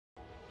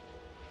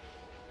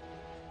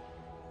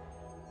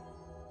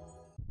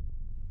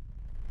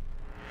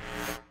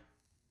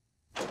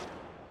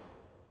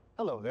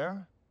Hello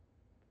there.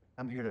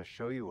 I'm here to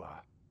show you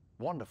a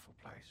wonderful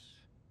place.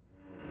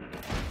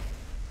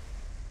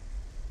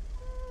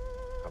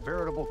 A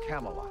veritable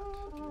Camelot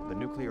of the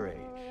nuclear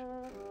age.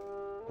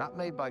 Not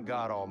made by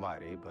God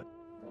Almighty, but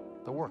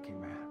the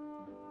working man.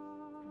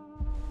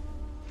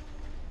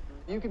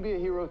 You can be a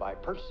hero by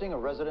purchasing a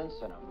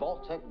residence in a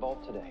Vault-Tec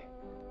vault today.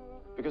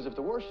 Because if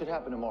the worst should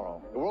happen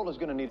tomorrow, the world is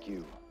going to need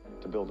you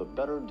to build a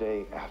better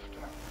day after.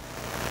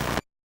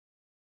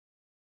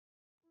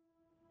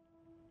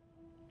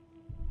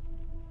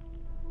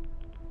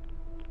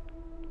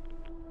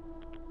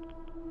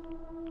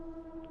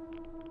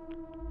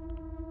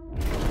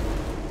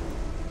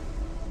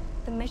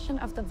 The mission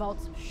of the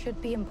vaults should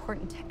be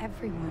important to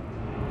everyone.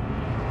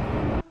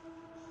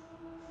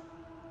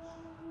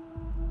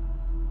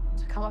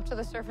 To come up to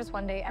the surface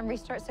one day and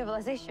restart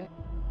civilization.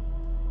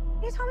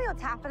 Can you tell me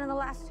what's happened in the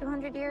last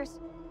 200 years?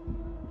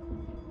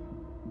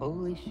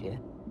 Holy shit.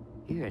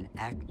 You're an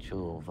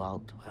actual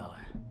vault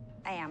dweller.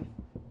 I am.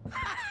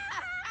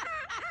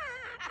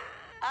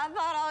 I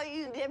thought all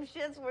you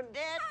dipshits were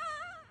dead.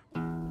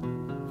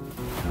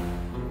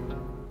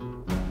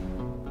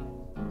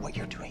 What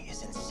you're doing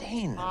is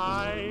insane.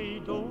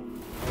 I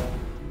don't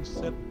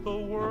set the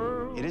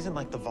world. It isn't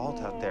like the vault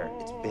out there.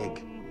 It's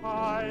big.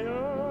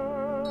 Higher.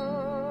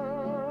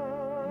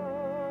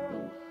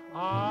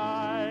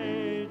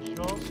 I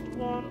just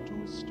want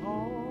to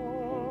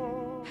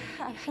start.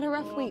 I've had a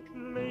rough week.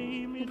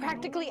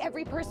 Practically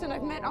every person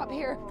I've met up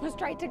here has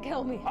tried to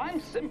kill me.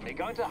 I'm simply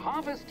going to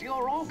harvest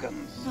your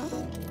organs.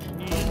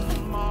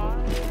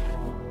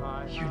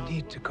 You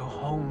need to go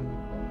home.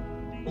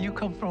 You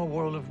come from a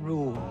world of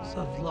rules,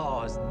 of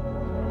laws.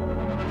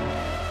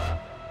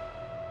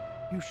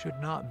 You should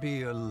not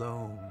be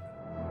alone.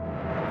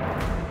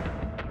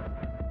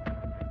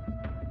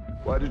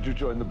 Why did you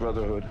join the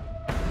Brotherhood?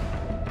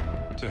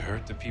 To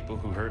hurt the people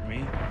who hurt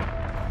me?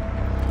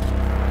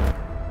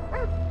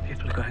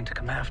 People are going to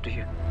come after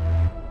you.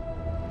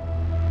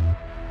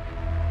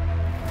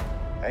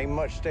 Ain't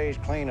much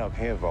stage cleanup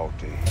here,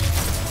 Volty.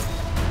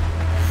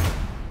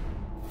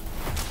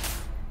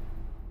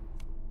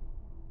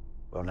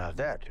 Well, now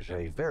that is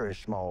a very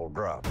small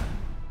drop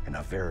in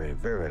a very,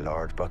 very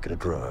large bucket of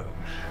drugs.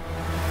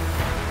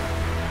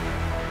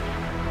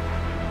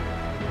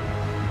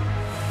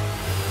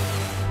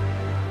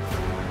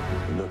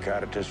 You look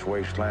out at this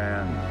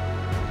wasteland,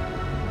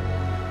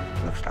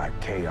 looks like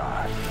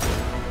chaos,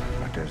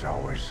 but there's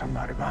always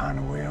somebody behind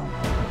the wheel.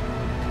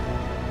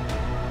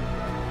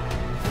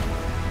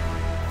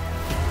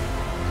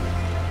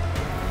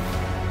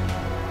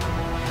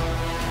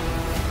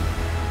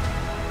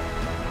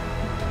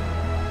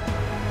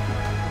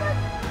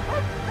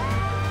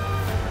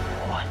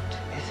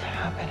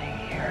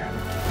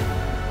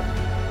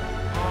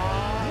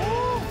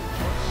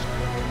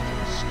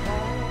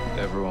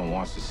 Everyone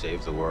wants to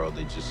save the world.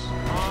 They just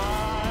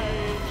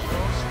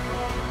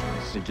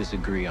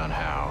agree on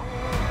how.